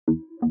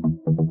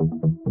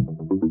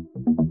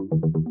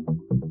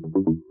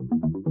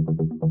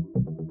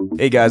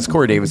Hey guys,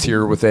 Corey Davis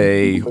here with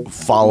a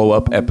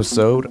follow-up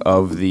episode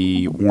of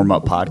the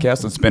Warm-Up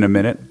Podcast. It's been a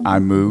minute. I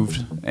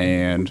moved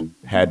and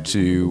had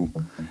to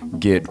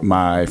get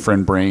my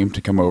friend Brame to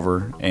come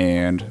over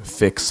and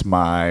fix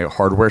my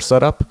hardware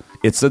setup.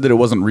 It said that it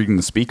wasn't reading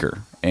the speaker,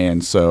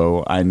 and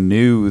so I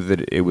knew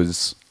that it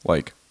was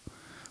like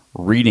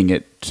reading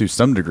it to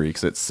some degree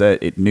because it said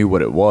it knew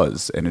what it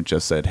was, and it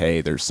just said,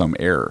 hey, there's some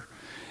error.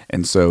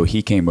 And so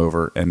he came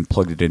over and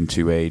plugged it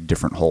into a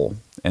different hole,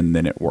 and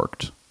then it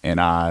worked. And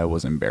I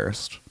was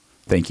embarrassed.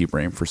 Thank you,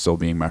 Brame, for still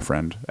being my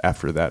friend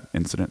after that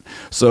incident.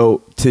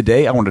 So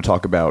today I want to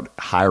talk about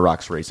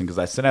Hyrox racing because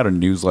I sent out a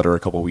newsletter a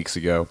couple weeks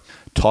ago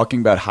talking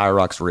about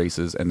Hyrox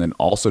races and then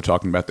also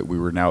talking about that we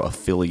were now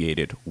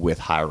affiliated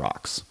with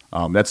Hyrox.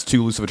 That's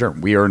too loose of a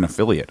term. We are an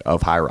affiliate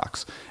of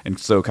Hyrox. And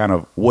so kind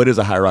of what is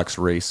a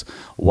Hyrox race?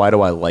 Why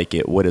do I like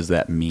it? What does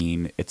that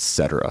mean?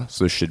 Etc.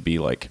 So this should be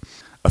like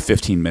a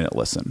 15-minute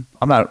listen.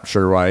 I'm not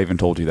sure why I even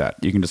told you that.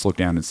 You can just look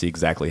down and see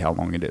exactly how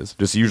long it is.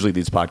 Just usually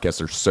these podcasts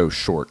are so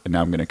short, and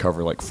now I'm going to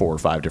cover like 4 or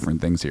 5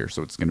 different things here,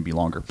 so it's going to be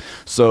longer.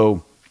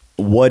 So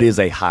what is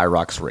a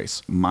Hyrox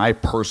race? My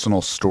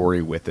personal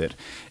story with it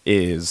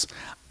is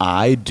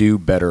I do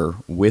better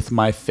with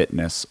my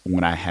fitness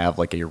when I have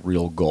like a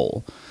real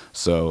goal.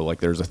 So like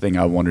there's a thing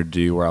I wanted to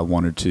do where I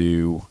wanted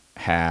to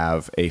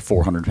have a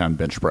 400-pound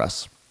bench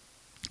press.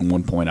 At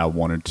one point, I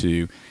wanted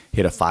to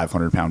hit a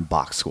 500-pound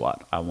box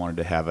squat. I wanted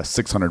to have a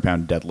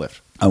 600-pound deadlift.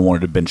 I wanted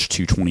to bench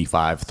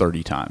 225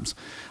 30 times.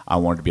 I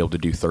wanted to be able to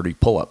do 30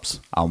 pull-ups.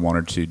 I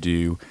wanted to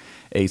do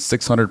a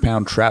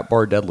 600-pound trap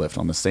bar deadlift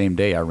on the same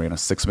day I ran a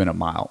 6-minute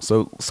mile.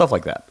 So stuff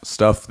like that,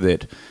 stuff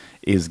that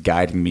is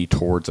guiding me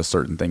towards a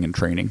certain thing in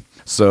training.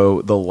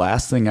 So the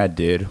last thing I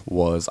did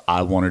was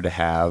I wanted to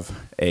have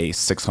a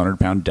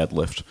 600-pound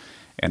deadlift,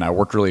 and I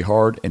worked really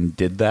hard and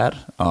did that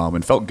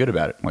and felt good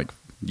about it. Like,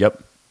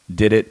 yep,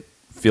 did it,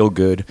 feel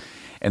good.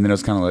 And then it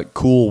was kind of like,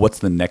 cool, what's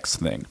the next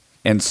thing?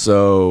 And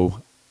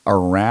so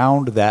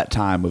around that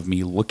time of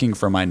me looking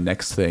for my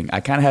next thing,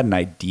 I kind of had an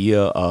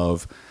idea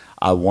of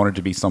I wanted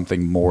to be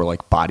something more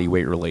like body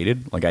weight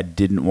related. Like I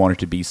didn't want it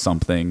to be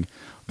something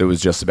that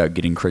was just about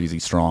getting crazy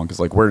strong. Because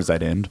like, where does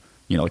that end?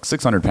 You know, like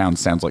 600 pounds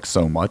sounds like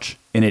so much.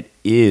 And it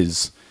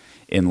is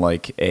in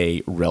like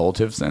a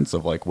relative sense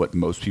of like what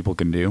most people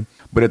can do.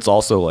 But it's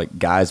also like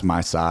guys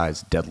my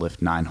size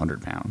deadlift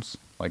 900 pounds.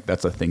 Like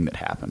that's a thing that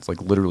happens,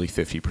 like literally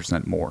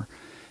 50% more.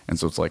 And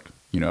so it's like,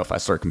 you know, if I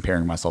start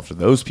comparing myself to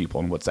those people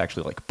and what's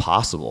actually like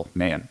possible,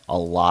 man, a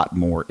lot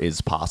more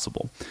is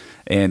possible.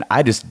 And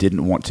I just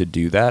didn't want to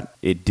do that.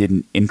 It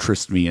didn't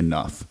interest me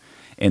enough.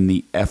 And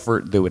the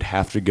effort that would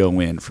have to go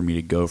in for me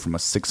to go from a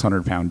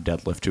 600-pound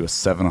deadlift to a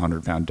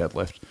 700-pound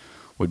deadlift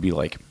would be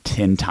like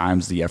 10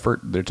 times the effort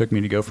that it took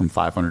me to go from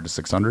 500 to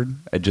 600.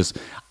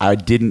 I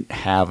didn't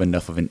have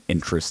enough of an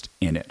interest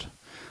in it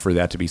for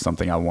that to be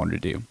something I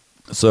wanted to do.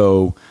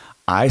 So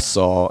I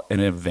saw an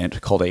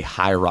event called a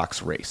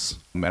Hyrox race,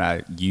 and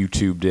I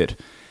YouTubed it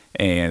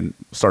and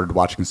started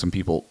watching some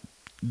people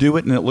do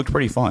it, and it looked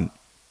pretty fun.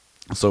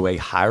 So a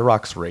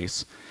Hyrox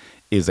race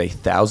is a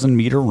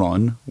 1,000-meter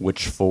run,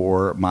 which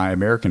for my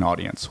American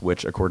audience,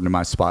 which according to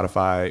my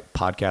Spotify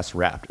podcast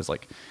Wrapped is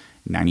like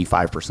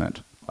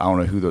 95%. I don't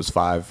know who those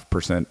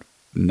 5%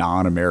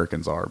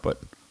 non-Americans are, but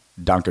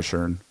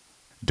Dankeschön,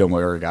 domo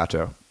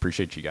arigato.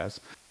 Appreciate you guys.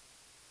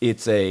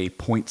 It's a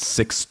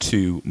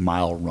 0.62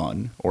 mile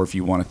run, or if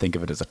you want to think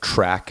of it as a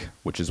track,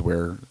 which is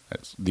where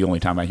it's the only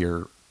time I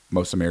hear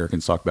most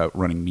Americans talk about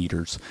running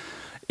meters.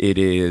 It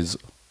is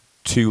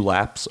 2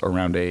 laps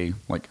around a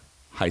like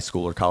high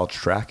school or college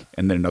track,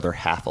 and then another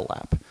half a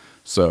lap.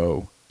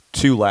 So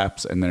 2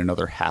 laps and then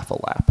another half a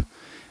lap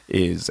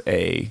is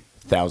a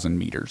 1,000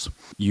 meters.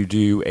 You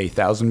do a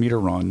 1,000-meter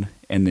run,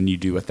 and then you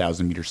do a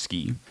 1,000-meter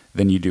ski.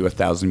 Then you do a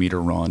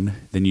 1,000-meter run.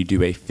 Then you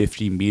do a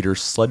 50-meter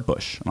sled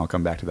push, and I'll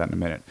come back to that in a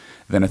minute.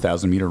 Then a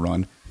 1,000-meter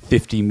run,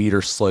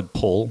 50-meter sled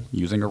pull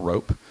using a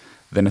rope.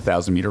 Then a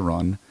 1,000-meter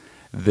run.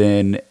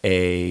 Then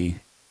a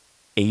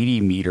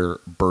 80-meter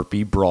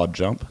burpee broad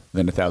jump.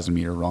 Then a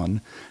 1,000-meter run.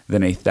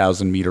 Then a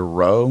 1,000-meter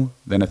row.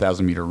 Then a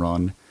 1,000-meter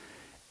run.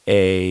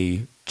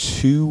 A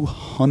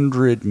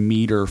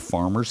 200-meter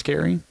farmer's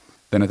carry.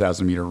 Then a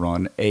 1,000-meter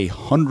run. A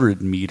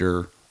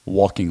 100-meter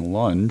walking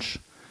lunge.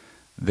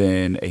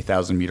 Then a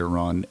 1,000-meter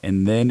run,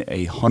 and then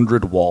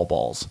 100 wall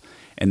balls.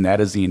 And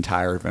that is the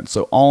entire event.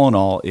 So all in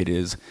all, it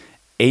is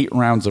 8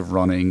 rounds of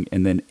running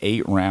and then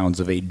 8 rounds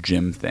of a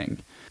gym thing.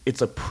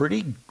 It's a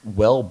pretty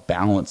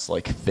well-balanced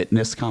like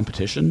fitness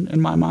competition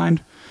in my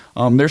mind.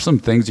 There's some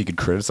things you could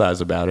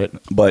criticize about it,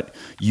 but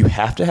you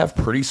have to have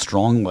pretty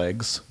strong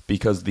legs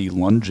because the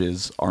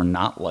lunges are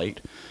not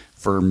light.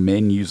 For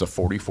men, use a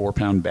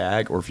 44-pound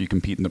bag, or if you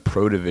compete in the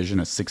pro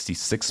division, a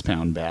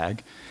 66-pound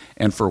bag.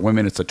 And for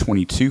women, it's a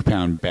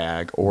 22-pound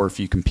bag, or if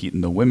you compete in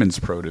the women's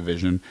pro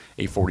division,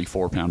 a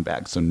 44-pound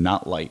bag, so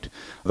not light.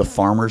 The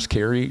farmer's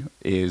carry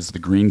is the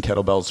green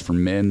kettlebells for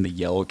men, the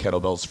yellow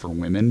kettlebells for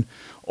women,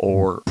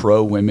 or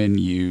pro women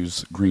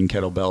use green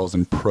kettlebells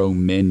and pro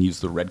men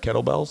use the red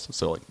kettlebells,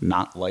 so like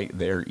not light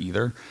there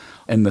either.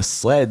 And the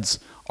sleds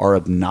are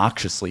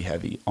obnoxiously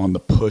heavy on the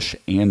push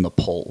and the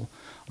pull,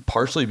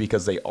 partially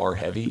because they are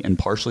heavy and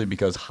partially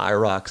because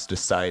Hyrox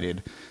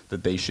decided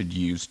that they should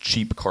use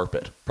cheap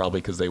carpet,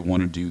 probably because they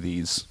want to do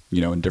these,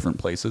 in different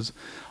places.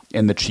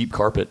 And the cheap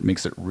carpet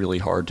makes it really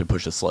hard to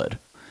push a sled.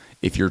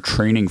 If you're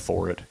training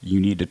for it, you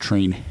need to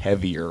train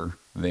heavier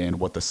than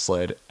what the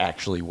sled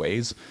actually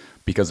weighs,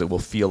 because it will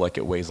feel like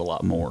it weighs a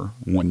lot more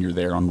when you're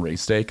there on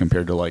race day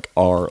compared to like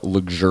our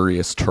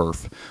luxurious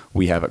turf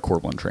we have at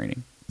Corbin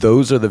training.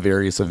 Those are the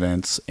various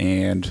events,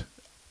 and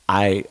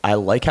I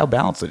like how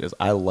balanced it is.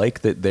 I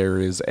like that there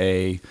is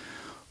a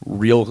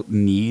real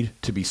need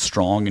to be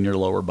strong in your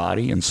lower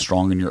body and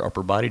strong in your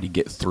upper body to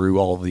get through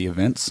all of the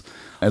events,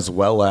 as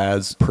well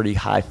as pretty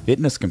high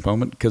fitness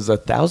component, because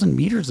 1,000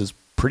 meters is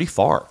pretty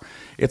far.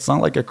 It's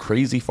not like a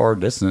crazy far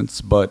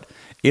distance, but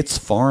it's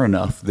far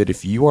enough that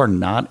if you are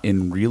not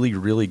in really,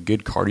 really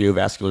good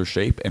cardiovascular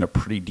shape and a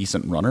pretty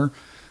decent runner,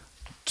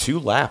 2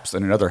 laps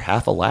and another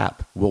half a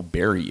lap will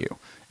bury you.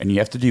 And you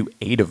have to do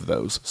 8 of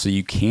those. So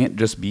you can't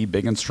just be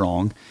big and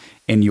strong.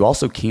 And you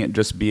also can't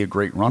just be a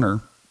great runner,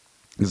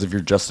 because if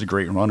you're just a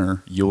great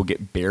runner, you'll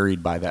get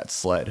buried by that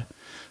sled.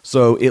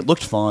 So it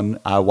looked fun.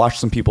 I watched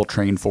some people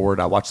train for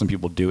it. I watched some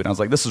people do it. And I was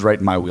like, this is right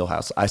in my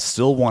wheelhouse. I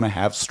still want to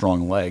have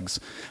strong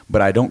legs,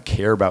 but I don't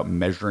care about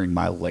measuring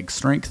my leg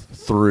strength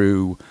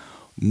through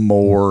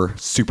more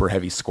super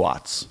heavy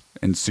squats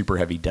and super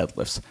heavy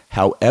deadlifts.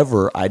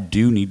 However, I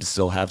do need to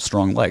still have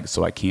strong legs,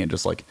 so I can't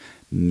just like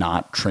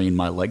not train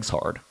my legs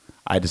hard.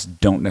 I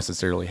just don't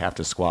necessarily have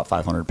to squat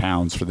 500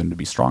 pounds for them to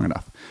be strong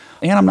enough.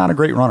 And I'm not a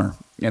great runner.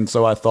 And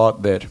so I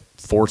thought that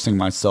forcing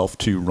myself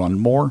to run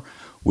more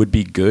would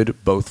be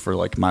good, both for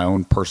like my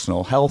own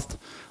personal health,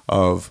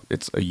 of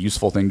it's a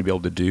useful thing to be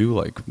able to do.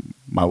 Like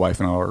my wife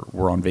and I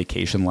were on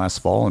vacation last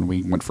fall and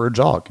we went for a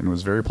jog, and it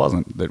was very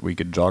pleasant that we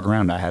could jog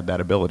around. I had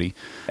that ability.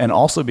 And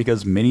also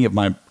because many of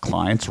my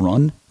clients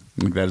run,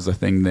 like that is a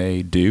thing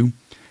they do.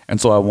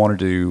 And so I wanted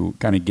to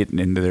kind of get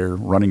into their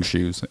running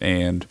shoes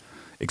and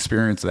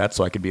experience that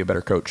so I could be a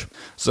better coach.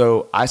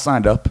 So I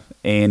signed up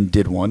and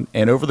did one.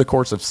 And over the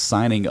course of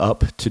signing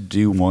up to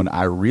do one,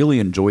 I really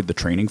enjoyed the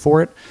training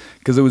for it,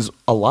 because it was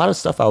a lot of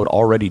stuff I would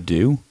already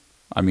do.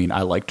 I mean,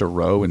 I like to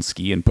row and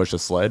ski and push a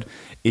sled.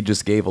 It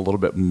just gave a little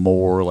bit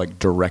more like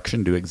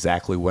direction to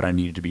exactly what I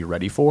needed to be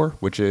ready for,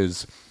 which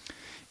is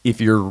if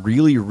you're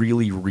really,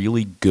 really,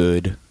 really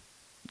good,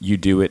 you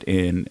do it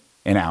in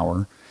an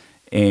hour.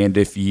 And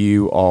if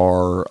you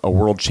are a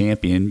world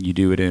champion, you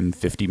do it in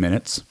 50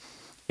 minutes.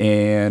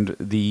 And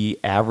the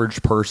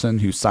average person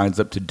who signs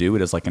up to do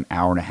it is like an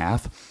hour and a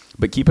half.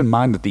 But keep in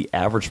mind that the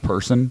average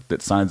person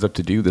that signs up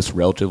to do this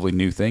relatively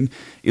new thing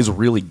is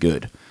really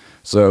good.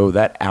 So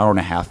that hour and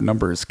a half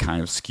number is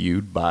kind of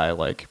skewed by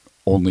like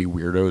only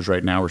weirdos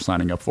right now are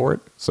signing up for it.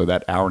 So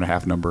that hour and a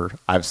half number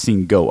I've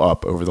seen go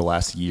up over the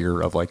last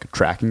year of like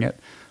tracking it,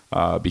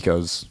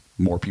 because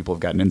more people have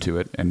gotten into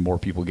it, and more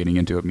people getting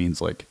into it means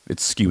like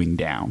it's skewing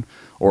down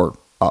or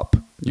up.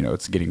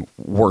 It's getting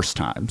worse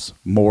times.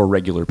 More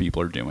regular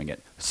people are doing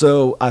it.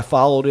 So I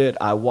followed it.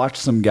 I watched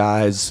some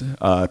guys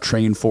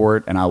train for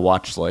it, and I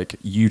watched like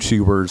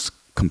YouTubers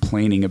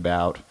complaining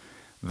about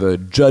the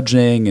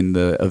judging and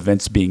the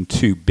events being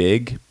too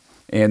big.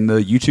 And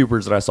the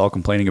YouTubers that I saw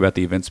complaining about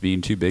the events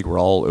being too big were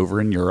all over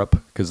in Europe,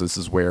 because this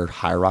is where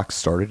Hyrox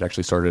started. It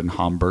actually started in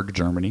Hamburg,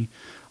 Germany,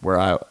 where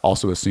I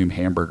also assume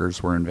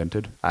hamburgers were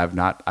invented. I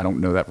don't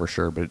know that for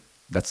sure, but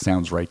that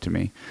sounds right to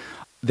me.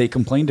 They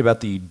complained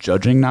about the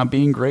judging not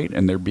being great,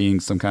 and there being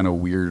some kind of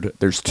weird,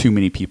 there's too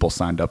many people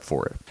signed up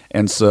for it.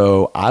 And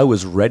so I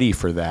was ready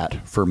for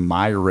that for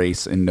my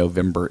race in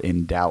November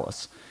in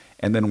Dallas.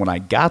 And then when I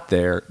got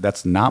there,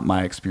 that's not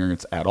my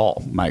experience at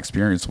all. My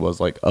experience was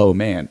like, oh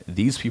man,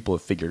 these people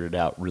have figured it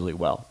out really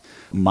well.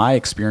 My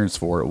experience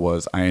for it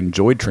was I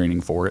enjoyed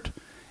training for it.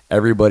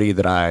 Everybody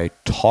that I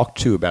talked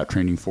to about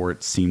training for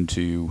it seemed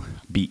to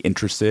be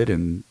interested,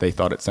 and they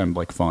thought it sounded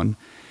like fun.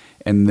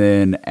 And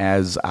then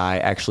as I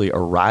actually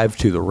arrived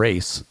to the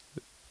race,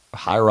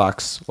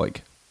 Hyrox,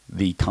 like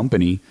the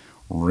company,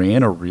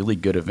 ran a really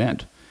good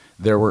event.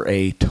 There were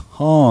a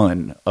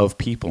ton of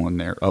people in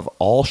there of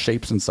all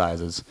shapes and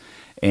sizes.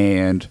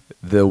 And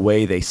the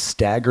way they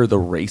stagger the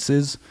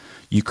races,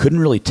 you couldn't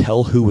really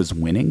tell who was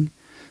winning.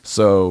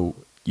 So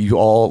you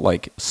all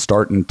like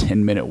start in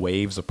 10-minute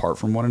waves apart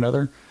from one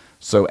another.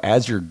 So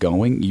as you're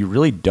going, you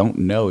really don't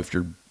know if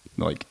you're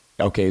like,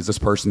 okay, is this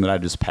person that I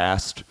just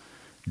passed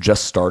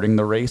just starting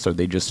the race? Are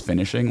they just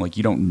finishing? Like,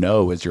 you don't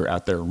know as you're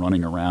out there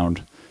running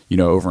around,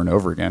 over and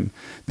over again.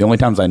 The only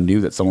times I knew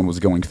that someone was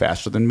going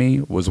faster than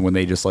me was when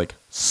they just like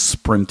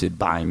sprinted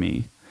by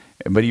me.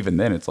 But even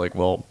then it's like,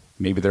 well,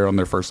 maybe they're on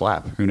their first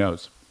lap. Who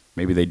knows?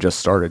 Maybe they just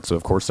started, so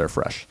of course they're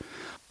fresh.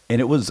 And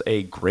it was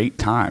a great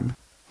time.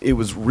 It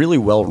was really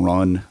well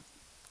run.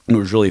 It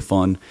was really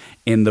fun.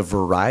 And the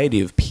variety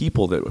of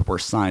people that were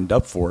signed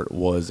up for it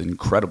was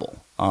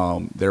incredible.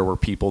 There were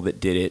people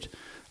that did it.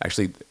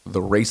 Actually,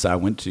 the race I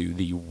went to,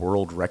 the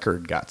world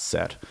record got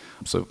set.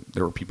 So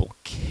there were people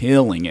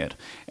killing it.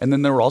 And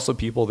then there were also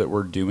people that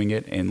were doing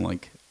it, and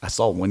like I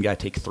saw one guy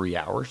take 3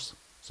 hours.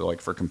 So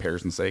like for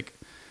comparison's sake,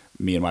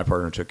 me and my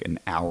partner took an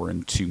hour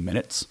and 2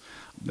 minutes.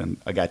 Then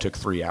a guy took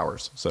 3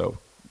 hours. So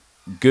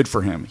good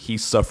for him. He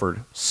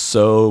suffered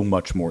so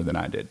much more than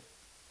I did.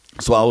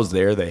 So I was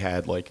there. They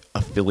had like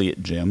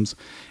affiliate gyms.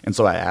 And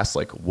so I asked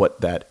like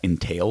what that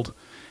entailed.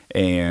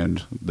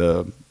 And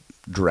the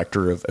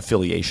director of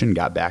affiliation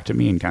got back to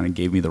me and kind of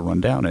gave me the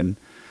rundown. And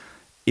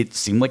it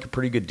seemed like a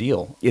pretty good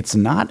deal. It's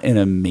not an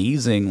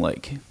amazing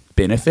like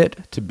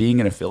benefit to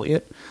being an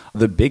affiliate.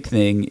 The big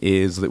thing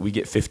is that we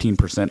get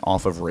 15%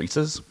 off of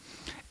races.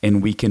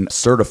 And we can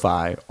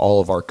certify all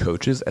of our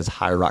coaches as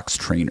Hyrox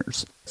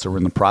trainers. So we're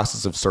in the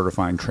process of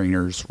certifying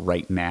trainers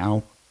right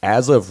now.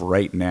 As of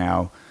right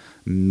now,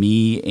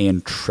 me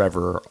and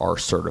Trevor are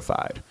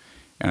certified.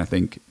 And I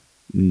think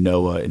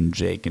Noah and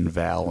Jake and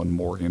Val and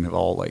Morgan have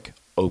all like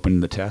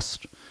opened the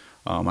test.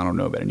 I don't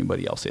know about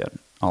anybody else yet.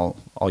 I'll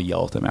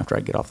yell at them after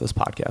I get off this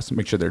podcast and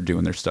make sure they're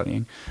doing their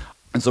studying.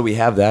 And so we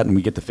have that and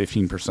we get the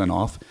 15%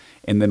 off.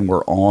 And then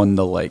we're on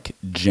the like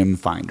Gym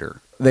Finder.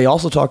 They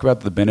also talk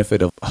about the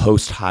benefit of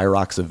host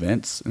Hyrox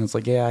events. And it's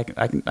like, yeah,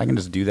 I can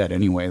just do that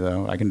anyway,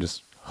 though. I can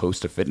just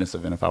host a fitness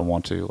event if I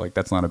want to. Like,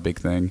 that's not a big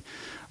thing.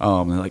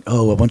 And they're like,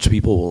 oh, a bunch of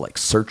people will like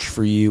search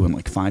for you and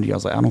like find you. I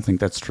was like, I don't think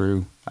that's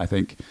true. I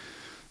think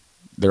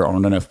there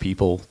aren't enough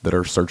people that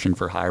are searching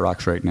for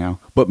Hyrox right now.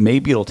 But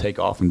maybe it'll take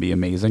off and be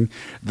amazing.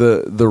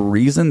 The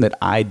reason that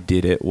I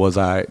did it was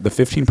the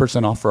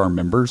 15% off for our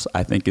members,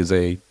 I think, is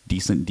a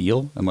decent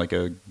deal and like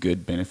a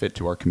good benefit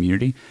to our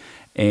community.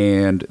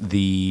 And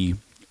the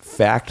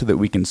fact that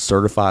we can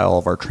certify all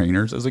of our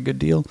trainers is a good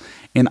deal.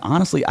 And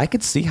honestly, I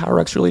could see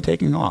Hyrox really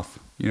taking off.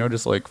 You know,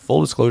 just like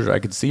full disclosure, I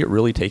could see it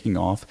really taking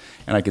off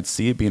and I could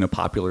see it being a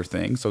popular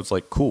thing. So it's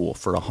like, cool,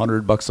 for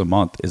 $100 a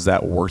month, is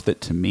that worth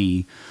it to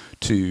me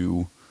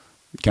to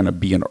kind of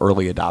be an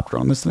early adopter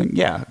on this thing?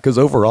 Yeah, because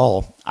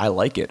overall, I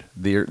like it.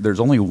 There's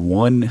only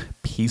one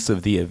piece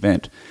of the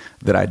event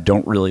that I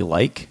don't really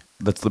like.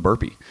 That's the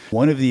burpee.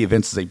 One of the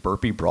events is a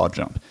burpee broad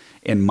jump.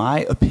 And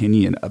my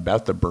opinion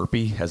about the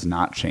burpee has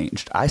not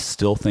changed. I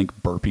still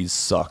think burpees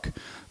suck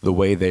the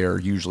way they are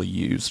usually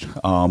used.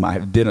 I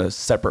did a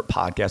separate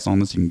podcast on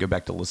this. You can go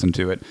back to listen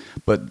to it.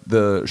 But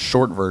the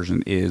short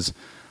version is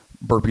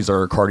burpees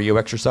are a cardio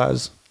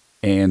exercise.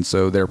 And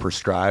so they're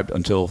prescribed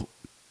until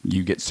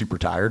you get super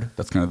tired.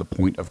 That's kind of the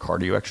point of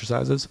cardio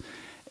exercises.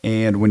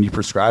 And when you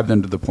prescribe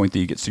them to the point that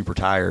you get super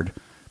tired,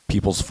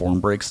 people's form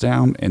breaks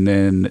down and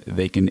then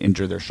they can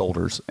injure their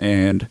shoulders.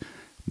 And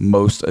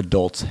most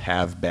adults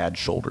have bad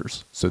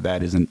shoulders. So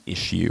that is an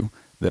issue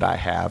that I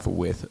have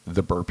with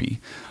the burpee.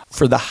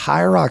 For the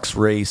Hyrox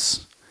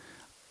race,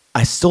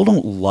 I still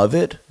don't love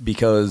it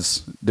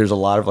because there's a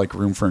lot of like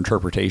room for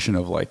interpretation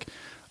of like,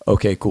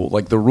 okay, cool.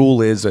 Like the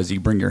rule is as you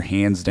bring your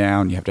hands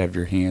down, you have to have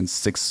your hands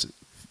 6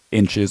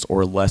 inches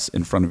or less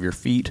in front of your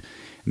feet.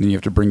 And then you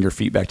have to bring your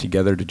feet back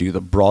together to do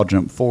the broad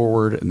jump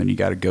forward. And then you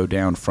got to go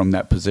down from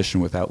that position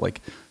without like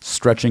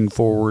stretching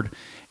forward.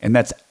 And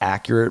that's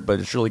accurate, but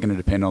it's really going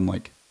to depend on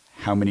like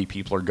how many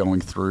people are going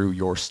through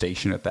your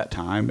station at that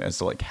time as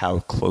to like how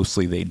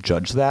closely they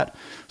judge that.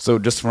 So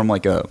just from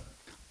like a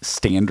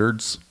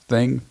standards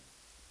thing,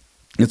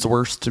 it's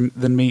worse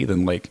than me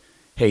than like,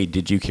 hey,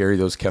 did you carry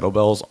those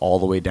kettlebells all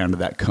the way down to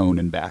that cone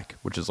and back?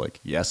 Which is like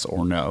yes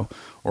or no.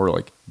 Or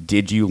like,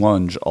 did you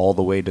lunge all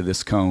the way to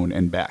this cone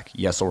and back?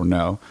 Yes or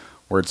no.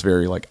 Where it's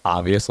very like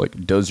obvious,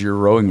 like does your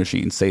rowing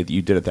machine say that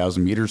you did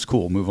 1,000 meters?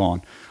 Cool, move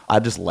on. I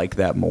just like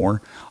that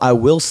more. I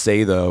will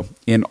say though,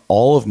 in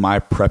all of my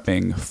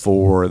prepping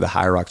for the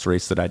Hyrox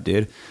race that I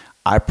did,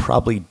 I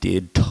probably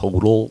did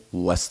total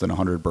less than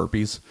 100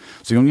 burpees.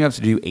 So you only have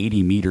to do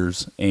 80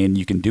 meters and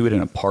you can do it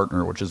in a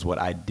partner, which is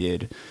what I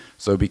did.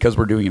 So because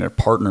we're doing it in a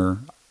partner,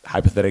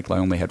 hypothetically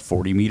I only had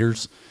 40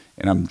 meters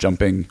and I'm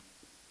jumping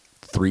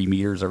 3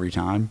 meters every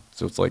time.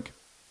 So it's like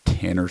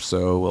 10 or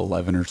so,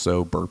 11 or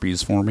so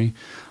burpees for me.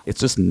 It's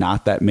just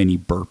not that many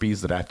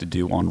burpees that I have to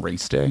do on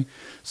race day.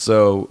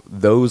 So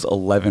those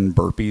 11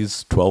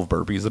 burpees, 12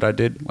 burpees that I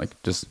did,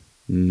 like just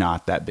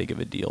not that big of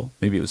a deal.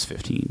 Maybe it was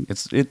 15.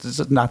 It's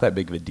just not that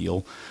big of a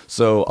deal.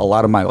 So a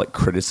lot of my like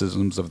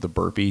criticisms of the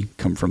burpee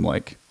come from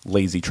like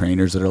lazy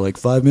trainers that are like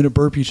 5-minute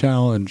burpee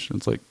challenge.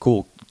 It's like,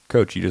 cool,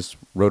 coach, you just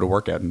wrote a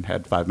workout and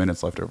had 5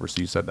 minutes left over.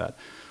 So you said that.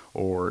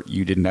 Or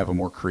you didn't have a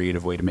more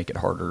creative way to make it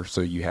harder.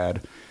 So you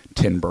had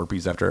 10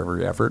 burpees after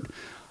every effort.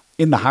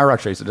 In the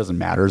Hyrox race, it doesn't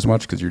matter as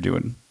much because you're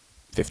doing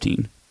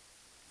 15.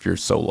 If you're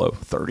solo,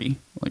 30.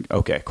 Like,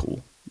 okay,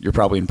 cool. You're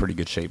probably in pretty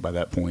good shape by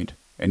that point,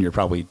 and you're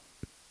probably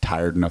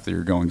tired enough that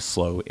you're going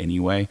slow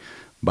anyway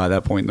by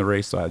that point in the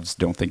race. So I just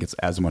don't think it's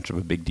as much of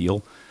a big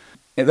deal.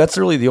 And that's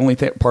really the only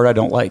part I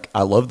don't like.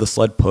 I love the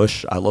sled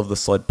push. I love the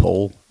sled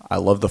pull. I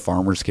love the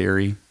farmer's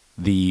carry.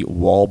 The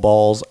wall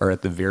balls are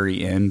at the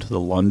very end. The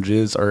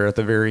lunges are at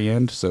the very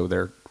end. So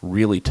they're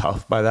really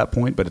tough by that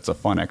point, but it's a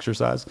fun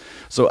exercise.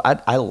 So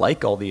I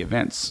like all the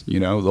events. You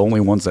know, the only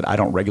ones that I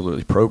don't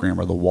regularly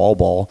program are the wall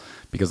ball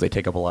because they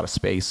take up a lot of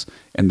space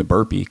and the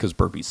burpee because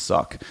burpees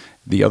suck.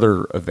 The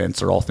other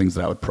events are all things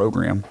that I would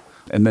program.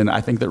 And then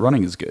I think that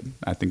running is good.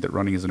 I think that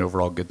running is an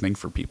overall good thing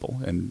for people.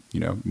 And,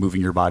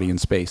 moving your body in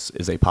space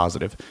is a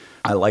positive.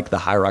 I like the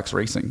Hyrox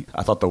racing.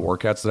 I thought the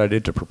workouts that I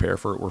did to prepare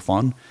for it were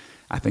fun.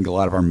 I think a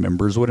lot of our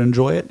members would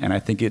enjoy it. And I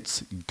think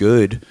it's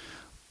good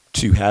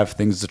to have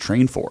things to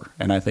train for.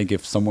 And I think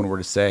if someone were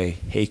to say,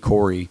 hey,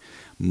 Corey,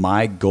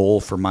 my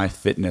goal for my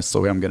fitness, the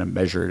way I'm going to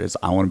measure it is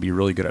I want to be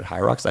really good at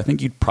Hyrox, I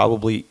think you'd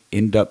probably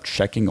end up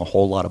checking a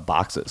whole lot of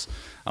boxes.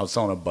 I was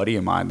telling a buddy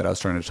of mine that I was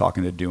trying to talk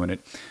into doing it,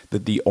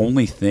 that the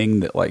only thing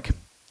that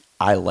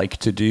I like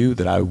to do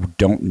that I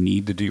don't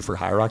need to do for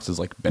Hyrox is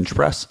bench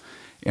press.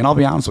 And I'll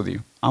be honest with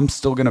you, I'm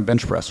still going to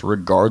bench press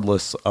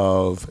regardless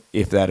of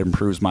if that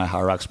improves my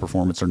Hyrox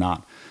performance or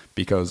not,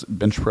 because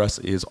bench press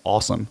is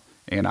awesome.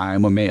 And I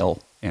am a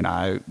male, and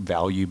I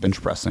value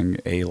bench pressing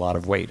a lot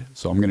of weight.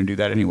 So I'm going to do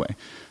that anyway.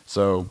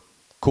 So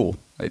cool.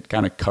 It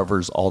kind of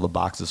covers all the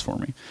boxes for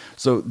me.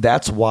 So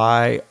that's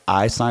why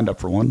I signed up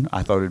for one.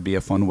 I thought it'd be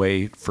a fun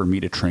way for me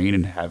to train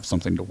and have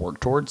something to work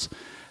towards.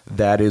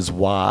 That is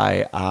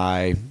why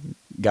I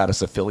got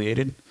us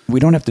affiliated. We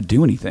don't have to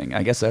do anything.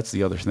 I guess that's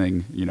the other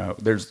thing.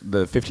 There's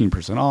the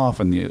 15% off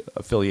and the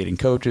affiliating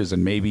coaches,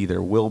 and maybe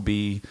there will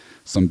be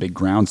some big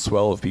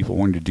groundswell of people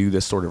wanting to do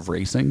this sort of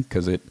racing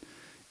because it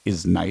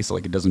is nice.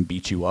 It doesn't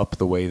beat you up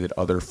the way that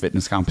other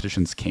fitness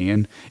competitions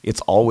can.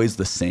 It's always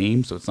the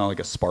same. So it's not like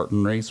a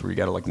Spartan race where you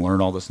got to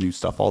learn all this new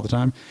stuff all the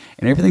time.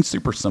 And everything's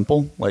super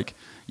simple.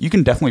 You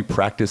can definitely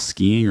practice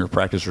skiing or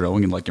practice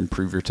rowing and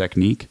improve your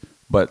technique,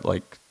 but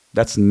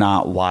that's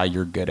not why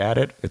you're good at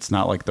it. It's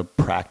not the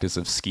practice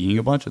of skiing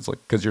a bunch. It's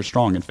because you're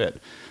strong and fit.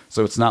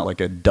 So it's not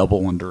like a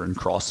double under in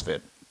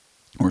CrossFit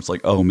where it's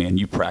oh man,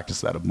 you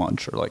practice that a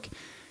bunch, or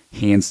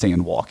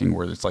handstand walking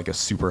where it's a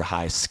super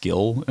high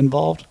skill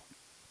involved.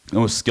 The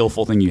most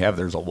skillful thing you have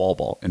there is a wall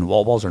ball, and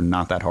wall balls are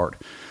not that hard.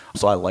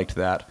 So I liked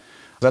that.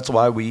 That's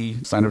why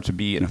we signed up to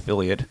be an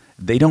affiliate.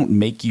 They don't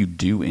make you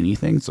do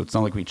anything, so it's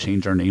not like we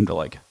changed our name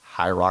to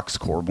Hyrox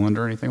Core Blend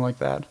or anything like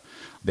that.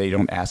 They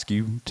don't ask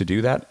you to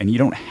do that, and you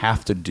don't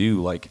have to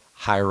do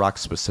Hyrox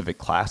specific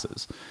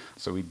classes.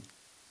 So we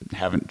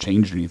haven't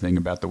changed anything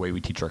about the way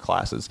we teach our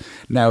classes.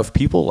 Now, if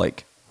people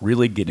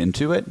really get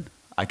into it,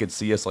 I could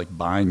see us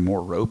buying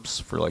more ropes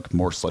for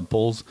more sled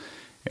pulls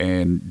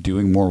and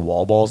doing more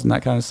wall balls and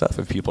that kind of stuff.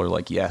 If people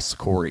are yes,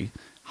 Corey,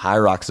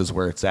 Hyrox is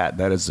where it's at.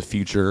 That is the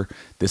future.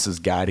 This is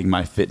guiding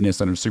my fitness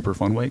in a super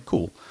fun way.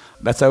 Cool.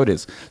 That's how it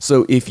is.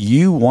 So if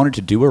you wanted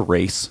to do a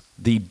race,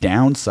 the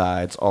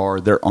downsides are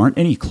there aren't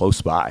any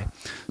close by.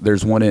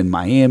 There's one in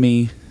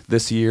Miami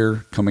this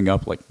year coming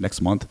up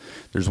next month.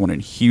 There's one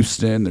in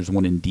Houston. There's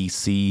one in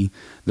DC.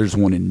 There's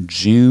one in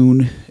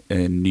June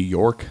in New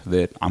York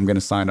that I'm going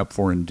to sign up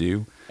for and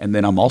do. And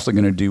then I'm also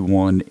going to do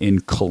one in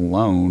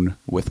Cologne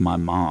with my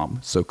mom.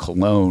 So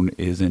Cologne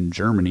is in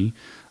Germany.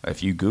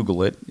 If you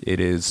Google it, it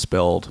is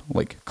spelled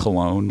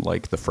Cologne,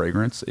 the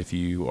fragrance, if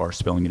you are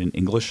spelling it in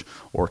English,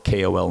 or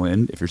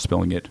Koln if you're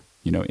spelling it,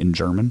 in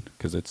German,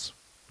 because it's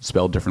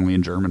spelled differently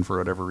in German for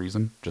whatever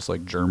reason. Just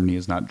like Germany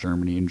is not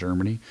Germany in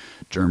Germany.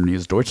 Germany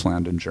is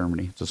Deutschland in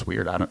Germany. It's just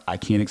weird. I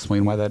can't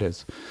explain why that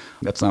is.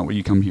 That's not what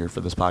you come here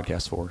for this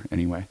podcast for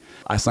anyway.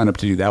 I signed up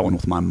to do that one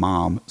with my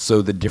mom.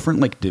 So the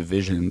different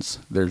divisions,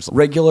 there's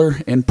regular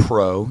and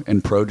pro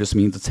just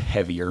means it's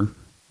heavier.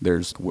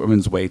 There's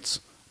women's weights,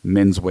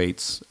 men's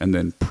weights, and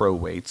then pro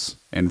weights.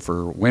 And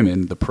for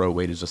women, the pro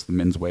weight is just the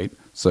men's weight.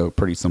 So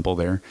pretty simple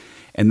there.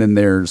 And then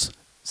there's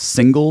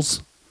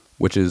singles,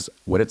 which is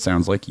what it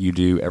sounds like. You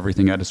do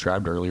everything I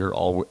described earlier,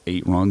 all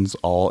 8 runs,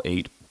 all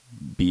 8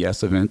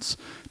 BS events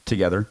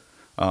together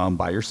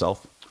by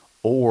yourself,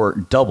 or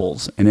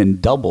doubles. And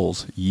in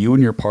doubles, you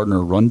and your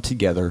partner run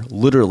together,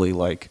 literally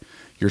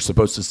you're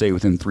supposed to stay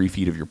within 3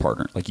 feet of your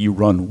partner. You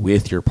run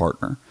with your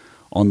partner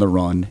on the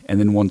run. And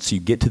then once you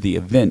get to the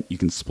event, you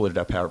can split it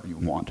up however you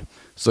want.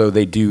 So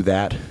they do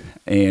that,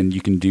 and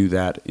you can do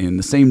that in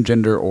the same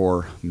gender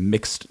or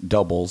mixed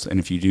doubles. And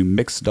if you do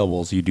mixed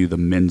doubles, you do the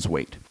men's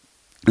weight.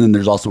 And then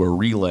there's also a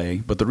relay,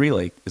 but the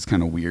relay is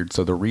kind of weird.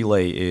 So the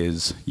relay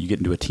is you get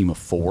into a team of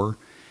 4,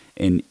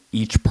 and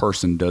each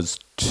person does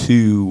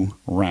 2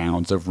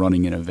 rounds of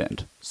running an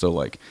event.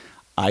 So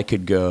I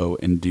could go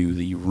and do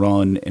the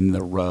run and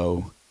the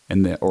row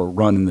or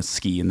run and the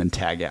ski and then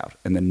tag out.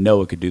 And then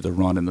Noah could do the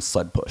run and the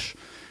sled push.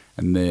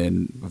 And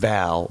then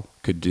Val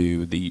could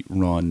do the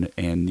run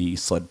and the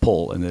sled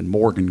pull. And then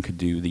Morgan could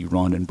do the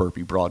run and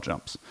burpee broad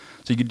jumps.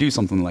 So you could do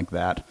something like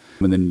that.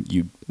 And then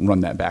you run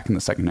that back in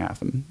the second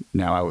half. And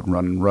now I would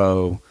run and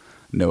row.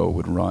 Noah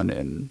would run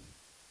and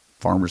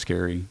farmer's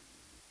carry,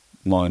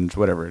 lunge,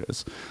 whatever it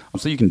is.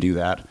 So you can do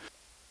that.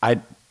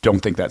 I don't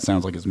think that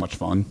sounds like as much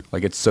fun.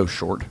 It's so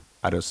short.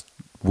 I just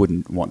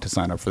wouldn't want to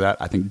sign up for that.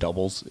 I think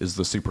doubles is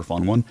the super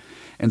fun one.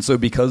 And so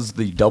because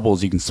the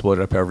doubles, you can split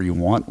it up however you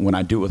want. When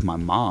I do it with my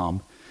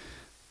mom,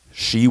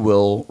 she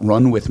will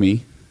run with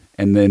me.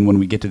 And then when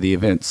we get to the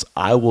events,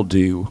 I will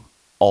do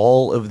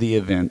all of the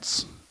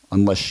events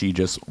unless she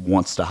just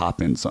wants to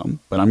hop in some.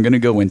 But I'm going to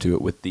go into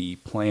it with the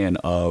plan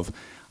of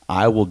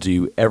I will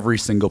do every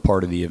single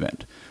part of the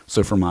event.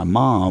 So for my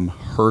mom,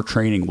 her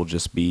training will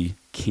just be,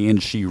 can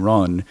she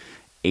run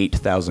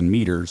 8,000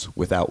 meters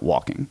without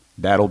walking.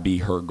 That'll be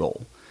her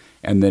goal.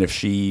 And then if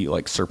she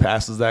like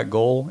surpasses that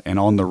goal and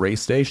on the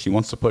race day she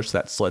wants to push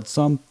that sled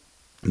some,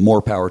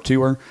 more power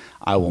to her.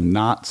 I will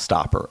not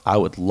stop her. I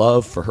would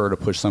love for her to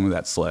push some of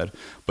that sled,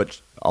 but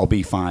I'll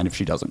be fine if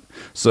she doesn't.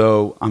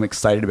 So I'm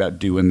excited about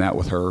doing that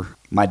with her.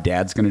 My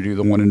dad's going to do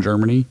the one in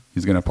Germany.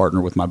 He's going to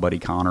partner with my buddy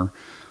Connor.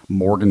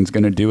 Morgan's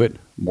going to do it.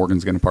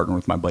 Morgan's going to partner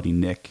with my buddy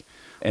Nick.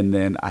 And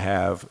then I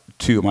have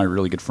two of my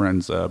really good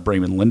friends,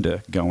 Brame and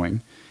Linda,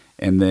 going.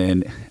 And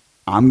then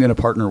I'm going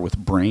to partner with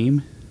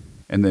Brame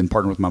and then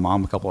partner with my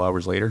mom a couple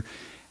hours later.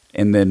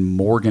 And then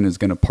Morgan is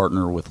going to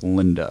partner with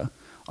Linda,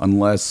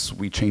 unless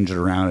we change it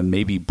around and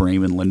maybe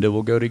Brame and Linda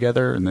will go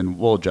together, and then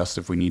we'll adjust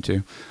if we need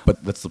to.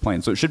 But that's the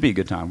plan. So it should be a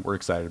good time. We're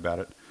excited about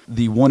it.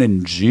 The one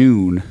in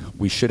June,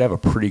 we should have a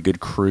pretty good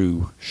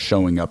crew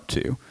showing up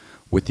to,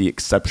 with the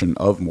exception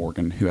of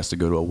Morgan, who has to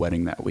go to a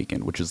wedding that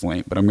weekend, which is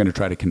lame. But I'm going to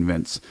try to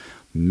convince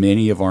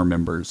many of our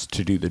members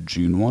to do the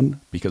June one,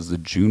 because the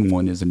June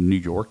one is in New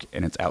York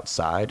and it's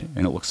outside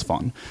and it looks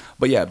fun.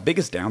 But yeah,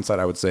 biggest downside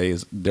I would say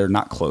is they're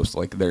not close.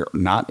 Like, they're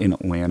not in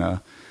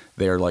Atlanta.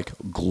 They're like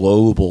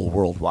global,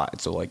 worldwide.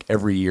 So like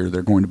every year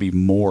they're going to be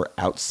more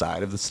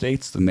outside of the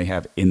States than they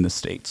have in the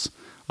States.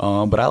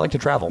 But I like to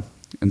travel,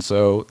 and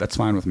so that's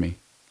fine with me.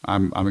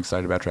 I'm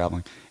excited about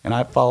traveling. And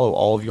I follow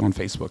all of you on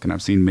Facebook, and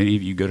I've seen many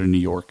of you go to New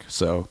York.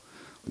 So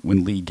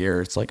when Lee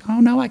Garrett's like, oh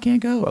no, I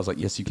can't go, I was like,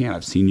 yes, you can.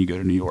 I've seen you go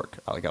to New York.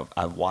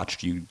 I've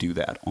watched you do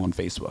that on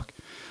Facebook.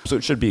 So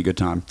it should be a good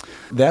time.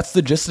 That's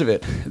the gist of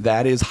it.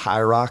 That is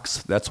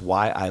Hyrox. That's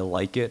why I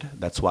like it.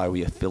 That's why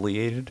we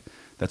affiliated.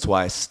 That's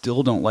why I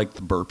still don't like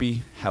the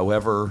burpee.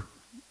 However,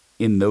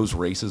 in those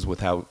races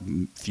with how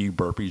few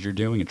burpees you're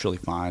doing, it's really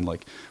fine.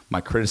 Like, my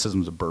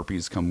criticisms of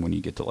burpees come when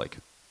you get to like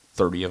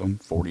 30 of them,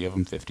 40 of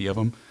them, 50 of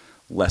them.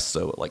 Less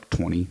so at like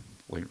 20.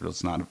 Like,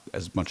 it's not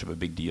as much of a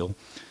big deal.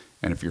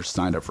 And if you're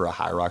signed up for a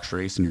Hyrox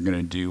race and you're going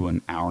to do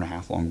an hour and a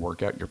half long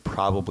workout, you're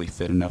probably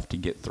fit enough to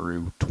get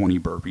through 20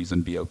 burpees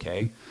and be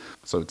okay.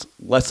 So it's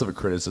less of a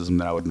criticism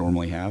than I would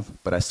normally have,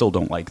 but I still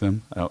don't like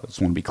them. I just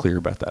want to be clear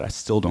about that. I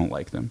still don't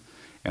like them.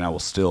 And I will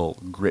still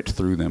grit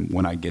through them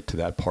when I get to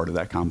that part of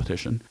that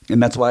competition.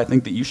 And that's why I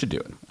think that you should do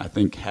it. I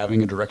think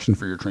having a direction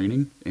for your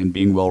training and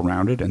being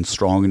well-rounded and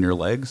strong in your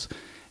legs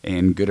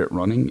and good at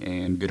running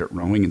and good at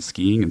rowing and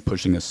skiing and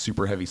pushing a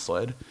super heavy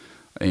sled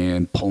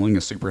and pulling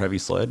a super heavy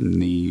sled and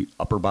the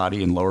upper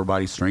body and lower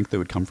body strength that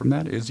would come from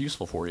that is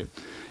useful for you.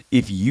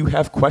 If you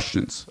have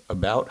questions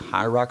about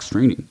Hyrox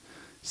training,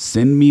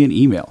 send me an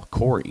email,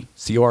 Corey,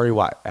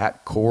 C-O-R-E-Y,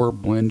 at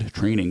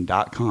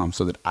coreblendtraining.com,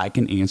 so that I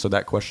can answer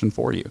that question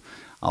for you.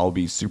 I'll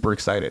be super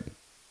excited.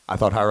 I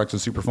thought Hyrox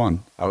was super fun.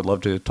 I would love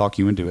to talk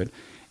you into it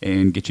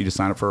and get you to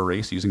sign up for a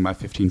race using my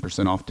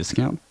 15% off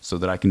discount so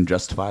that I can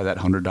justify that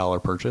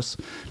 $100 purchase,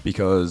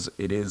 because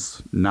it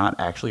is not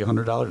actually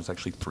 $100. It's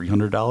actually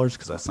 $300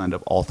 because I signed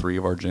up all three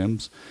of our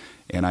gyms.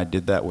 And I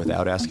did that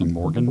without asking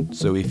Morgan.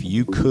 So if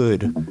you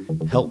could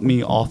help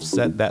me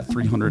offset that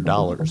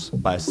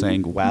 $300 by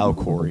saying, wow,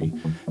 Corey,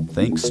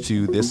 thanks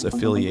to this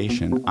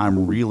affiliation,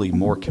 I'm really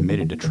more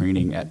committed to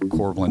training at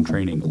Core Blend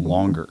Training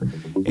longer.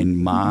 And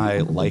my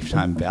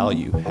lifetime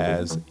value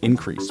has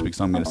increased because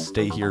I'm going to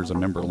stay here as a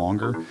member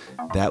longer.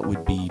 That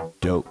would be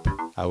dope.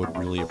 I would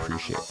really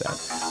appreciate that.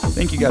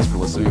 Thank you guys for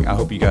listening. I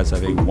hope you guys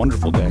have a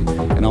wonderful day,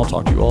 and I'll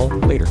talk to you all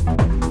later.